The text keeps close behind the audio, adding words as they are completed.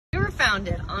were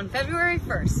founded on February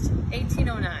 1st,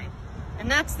 1809. And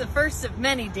that's the first of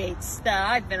many dates that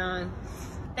I've been on.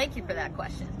 Thank you for that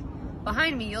question.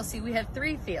 Behind me, you'll see we have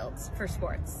 3 fields for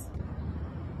sports.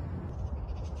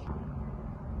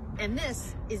 And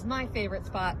this is my favorite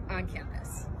spot on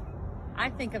campus. I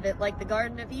think of it like the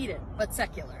Garden of Eden, but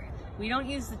secular. We don't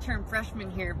use the term freshman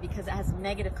here because it has a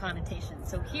negative connotation.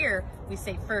 So here we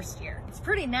say first year. It's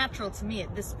pretty natural to me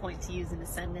at this point to use an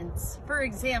ascendance. For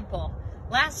example,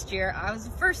 last year I was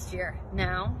a first year.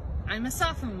 Now I'm a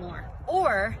sophomore.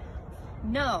 Or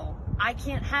no, I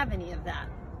can't have any of that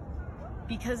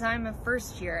because I'm a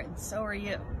first year and so are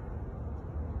you.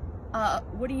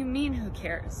 What do you mean who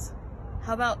cares?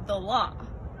 How about the law?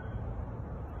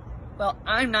 Well,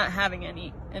 I'm not having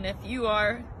any, and if you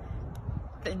are,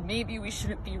 then maybe we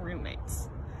shouldn't be roommates.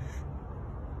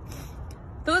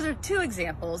 Those are 2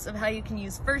 examples of how you can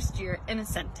use first year in a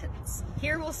sentence.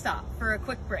 Here we'll stop for a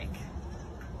quick break.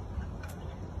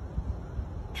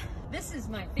 This is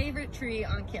my favorite tree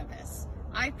on campus.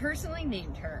 I personally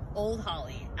named her Old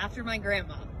Holly, after my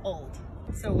grandma, Old.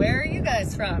 So where are you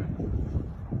guys from?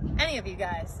 Any of you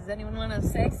guys? Does anyone want to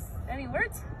say any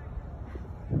words?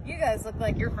 You guys look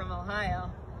like you're from Ohio.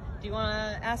 Do you want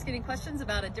to ask any questions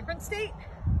about a different state?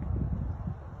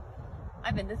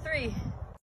 I've been to 3.